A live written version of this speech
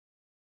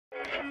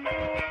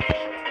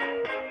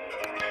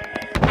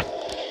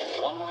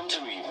One winter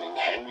evening,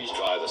 Henry's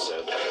driver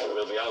said,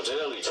 "We'll be out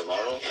early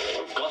tomorrow.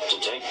 We've got to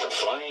take the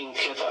flying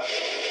kipper."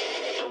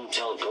 "Don't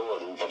tell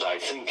Gordon, but I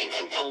think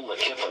if we pull the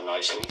kipper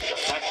nicely, the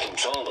Fat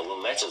Controller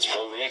will let us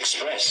pull the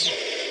express.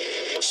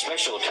 The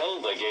special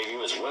code they gave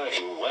you is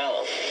working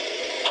well."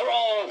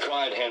 "Hurrah!"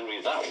 cried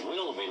Henry. "That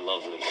will be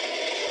lovely."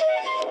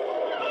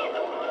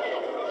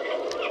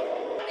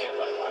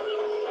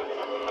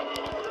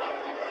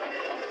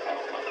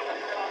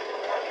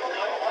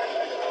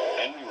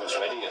 Henry was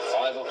ready at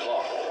 5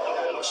 o'clock.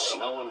 There was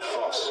snow and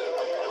frost.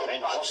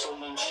 Men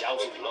hustled and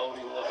shouted,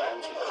 loading the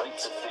vans with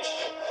crates of fish.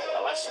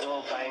 The last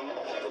door banged.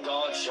 The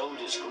guard showed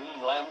his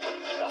green lamp.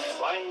 The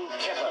flying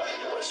kipper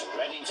was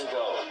ready to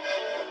go.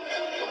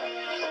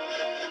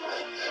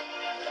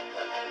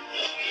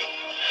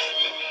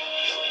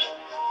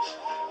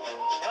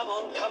 Come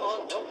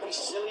on, don't be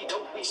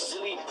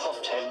silly,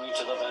 puffed Henry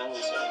to the vans.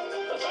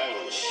 The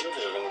vans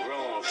shuddered and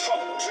groaned,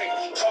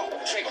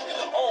 "Trot, trick,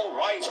 all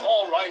right.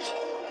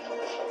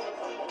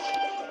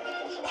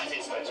 That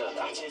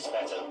is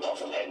better,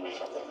 puffed Henry.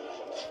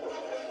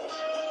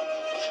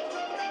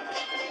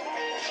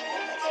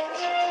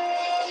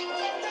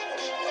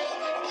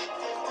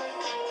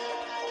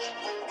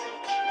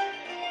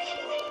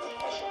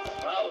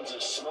 Clouds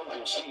of smoke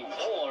and steam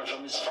poured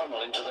from his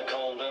funnel into the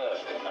cold air,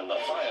 and the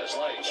fire's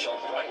light shone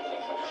brightly.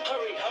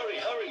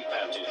 Hurry,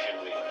 panted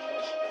Henry.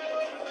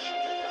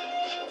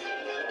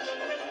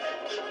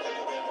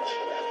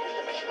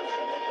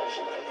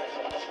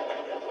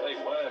 They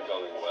were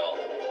going well.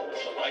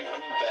 The light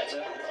grew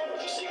better.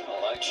 The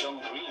signal light shone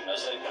green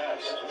as they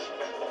passed.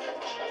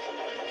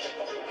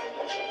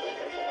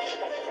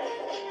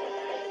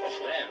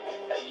 Then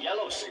a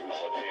yellow signal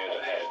appeared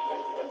ahead.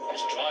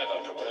 His driver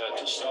prepared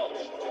to stop,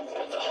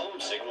 but the home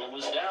signal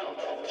was down.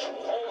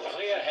 "All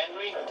clear,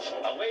 Henry.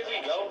 Away we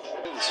go."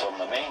 Winds from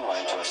the main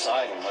line to a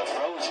siding were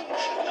frozen,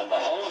 and the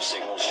home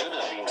signal should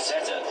have been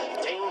set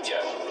at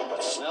danger,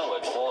 but snow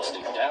had forced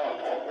it down.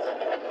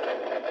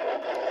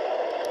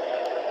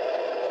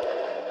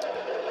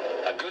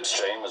 A goods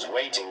train was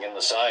waiting in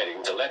the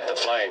siding to let the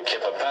flying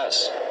kipper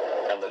pass,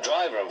 and the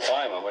driver and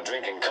fireman were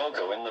drinking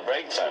cocoa in the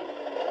brake van.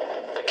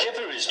 "The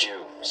kipper is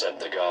due," said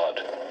the guard.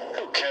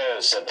 "Who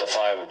cares?" said the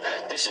fireman.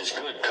 "This is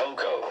good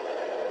cocoa."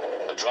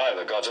 The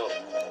driver got up.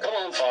 "Come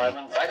on,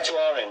 fireman, back to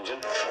our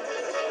engine."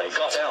 They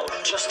got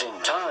out just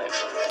in time.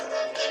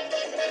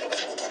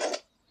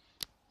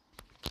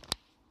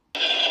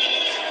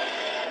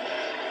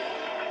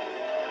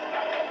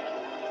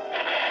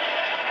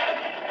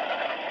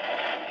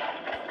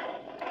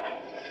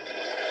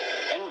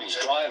 Henry's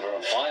driver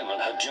and fireman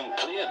had jumped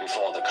clear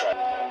before the crash.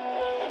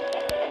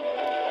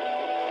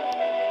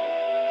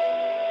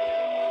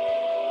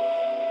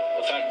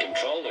 The Fat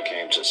Controller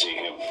came to see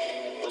him.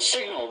 "The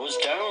signal was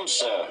down,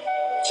 sir,"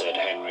 said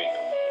Henry.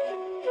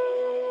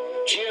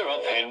 "Cheer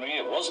up, Henry.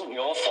 It wasn't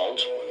your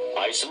fault.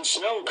 Ice and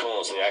snow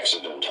caused the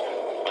accident.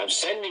 I'm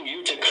sending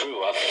you to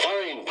Crewe, a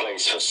fine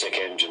place for sick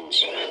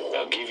engines.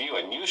 They'll give you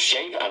a new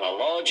shape and a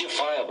larger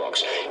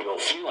firebox. You'll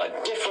feel a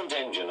different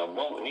engine and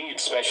won't need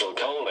special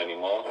coal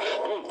anymore.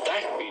 Won't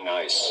that be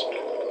nice?"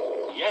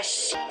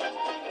 "Yes."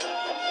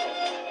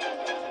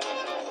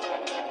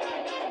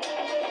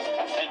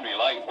 Henry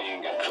liked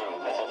being at Crewe,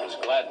 but was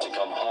glad to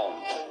come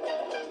home.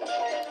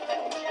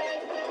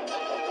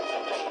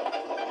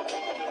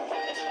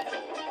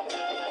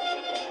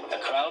 A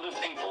crowd of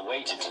people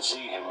waited to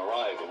see him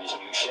arrive in his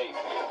new shape.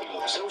 He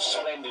looked so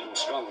splendid and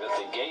strong that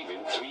they gave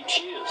him 3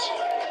 cheers.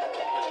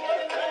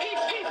 "Peep,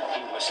 peep,"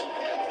 he whistled.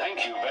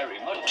 "Thank you very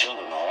much."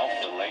 Children are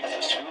often late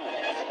for school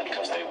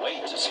because they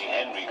wait to see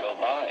Henry go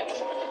by.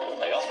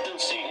 They often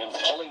see him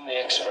pulling the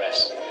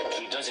express.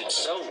 He does it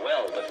so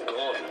well that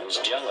Gordon is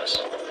jealous.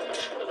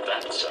 But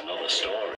that's another story.